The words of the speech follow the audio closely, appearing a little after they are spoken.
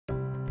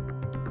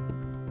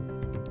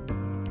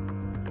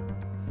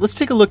Let's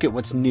take a look at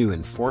what's new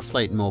in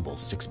ForeFlight Mobile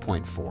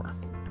 6.4.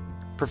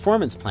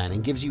 Performance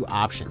planning gives you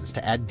options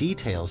to add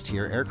details to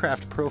your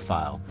aircraft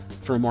profile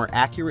for a more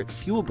accurate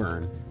fuel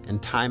burn and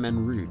time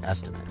en route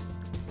estimate.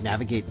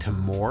 Navigate to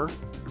More,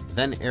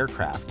 then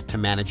Aircraft to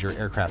manage your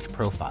aircraft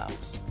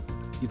profiles.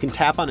 You can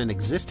tap on an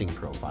existing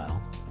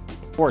profile,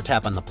 or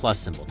tap on the plus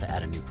symbol to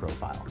add a new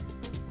profile.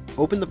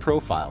 Open the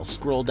profile,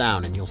 scroll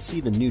down, and you'll see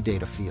the new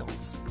data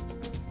fields.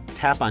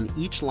 Tap on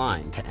each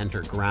line to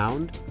enter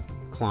ground,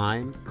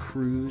 climb,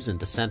 cruise, and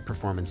descent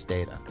performance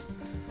data.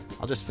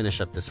 I'll just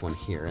finish up this one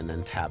here and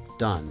then tap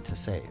Done to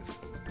save.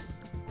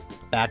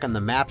 Back on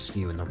the Maps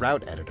view in the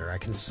Route Editor, I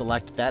can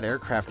select that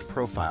aircraft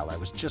profile I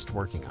was just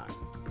working on.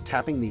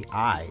 Tapping the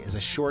I is a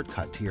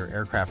shortcut to your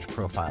aircraft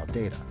profile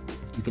data.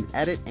 You can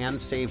edit and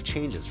save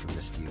changes from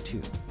this view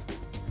too.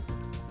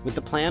 With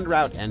the planned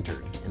route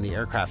entered and the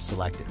aircraft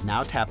selected,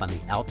 now tap on the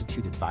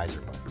Altitude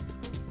Advisor button.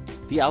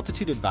 The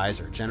Altitude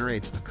Advisor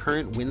generates a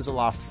current winds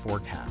aloft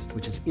forecast,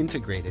 which is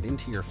integrated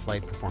into your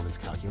flight performance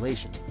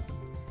calculation.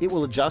 It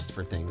will adjust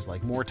for things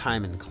like more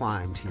time in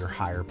climb to your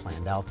higher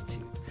planned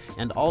altitude,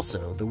 and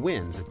also the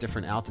winds at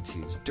different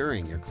altitudes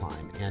during your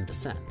climb and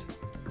descent.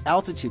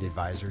 Altitude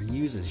Advisor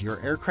uses your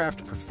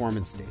aircraft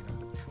performance data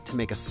to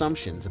make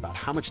assumptions about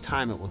how much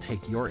time it will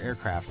take your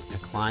aircraft to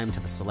climb to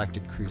the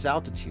selected cruise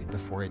altitude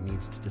before it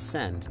needs to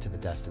descend to the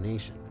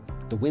destination.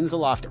 The winds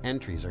aloft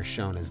entries are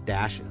shown as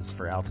dashes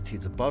for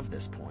altitudes above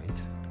this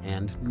point,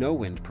 and no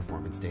wind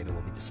performance data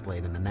will be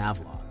displayed in the nav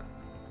log.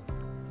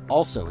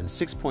 Also, in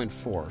 6.4,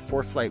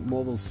 ForeFlight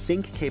Mobile's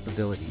sync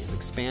capability is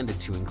expanded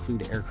to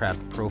include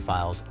aircraft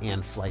profiles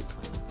and flight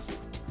plans.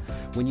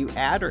 When you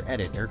add or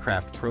edit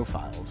aircraft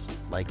profiles,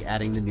 like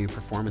adding the new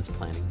performance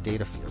planning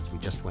data fields we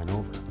just went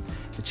over,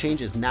 the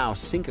changes now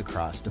sync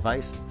across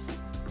devices.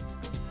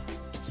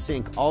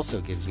 Sync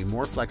also gives you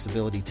more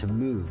flexibility to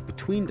move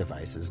between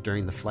devices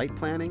during the flight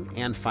planning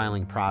and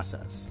filing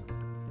process.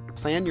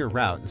 Plan your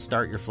route and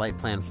start your flight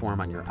plan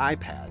form on your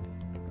iPad,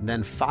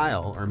 then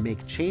file or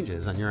make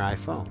changes on your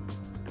iPhone.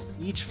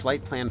 Each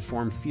flight plan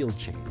form field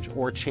change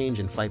or change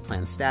in flight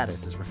plan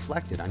status is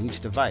reflected on each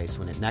device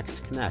when it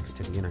next connects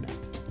to the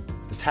internet.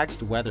 The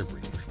text weather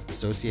brief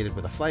associated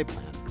with a flight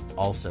plan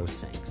also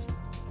syncs.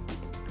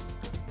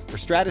 For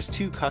Stratus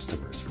 2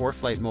 customers,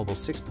 ForeFlight Mobile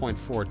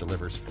 6.4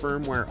 delivers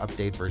firmware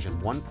update version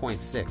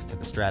 1.6 to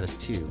the Stratus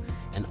 2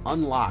 and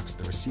unlocks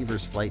the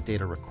receiver's flight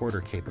data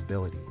recorder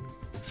capability.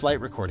 Flight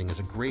recording is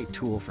a great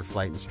tool for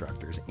flight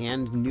instructors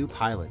and new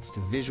pilots to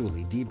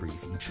visually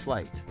debrief each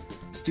flight.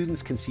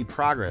 Students can see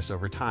progress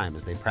over time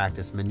as they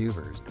practice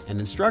maneuvers, and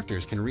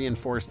instructors can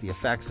reinforce the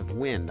effects of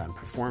wind on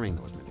performing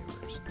those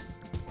maneuvers.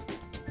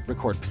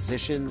 Record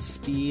position,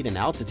 speed, and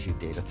altitude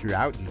data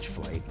throughout each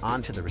flight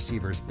onto the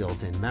receiver's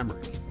built-in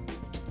memory.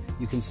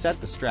 You can set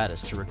the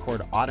Stratus to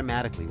record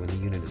automatically when the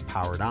unit is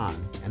powered on,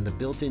 and the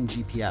built-in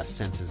GPS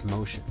senses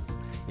motion.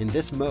 In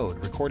this mode,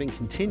 recording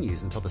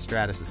continues until the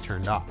Stratus is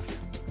turned off.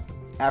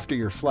 After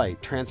your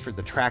flight, transfer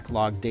the track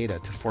log data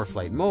to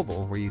ForeFlight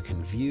Mobile, where you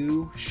can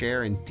view,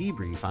 share, and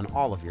debrief on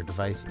all of your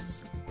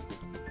devices.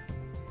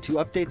 To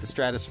update the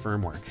Stratus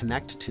firmware,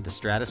 connect to the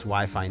Stratus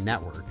Wi-Fi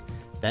network,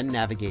 then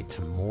navigate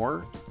to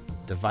More,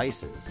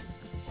 Devices.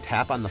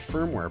 Tap on the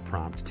firmware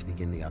prompt to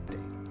begin the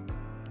update.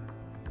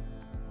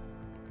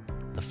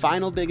 The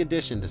final big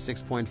addition to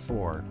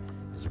 6.4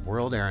 is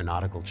World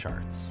Aeronautical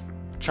Charts.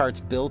 Charts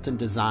built and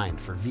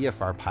designed for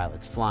VFR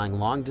pilots flying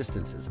long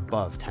distances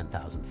above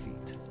 10,000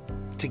 feet.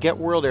 To get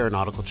World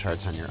Aeronautical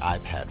Charts on your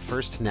iPad,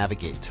 first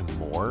navigate to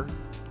More,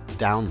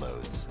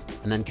 Downloads,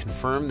 and then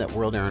confirm that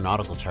World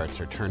Aeronautical Charts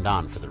are turned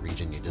on for the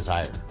region you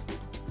desire.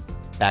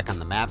 Back on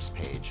the Maps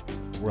page,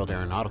 World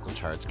Aeronautical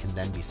Charts can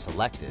then be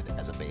selected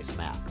as a base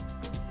map.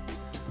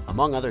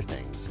 Among other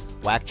things,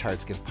 WAC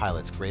charts give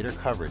pilots greater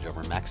coverage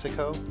over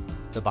Mexico,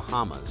 the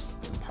Bahamas,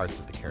 and parts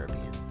of the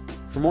Caribbean.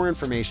 For more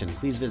information,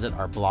 please visit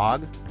our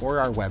blog or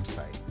our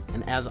website.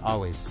 And as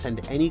always,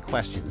 send any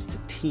questions to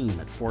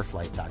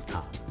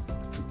team@foreflight.com.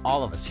 From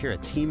all of us here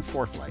at Team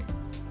ForeFlight,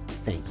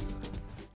 thank you.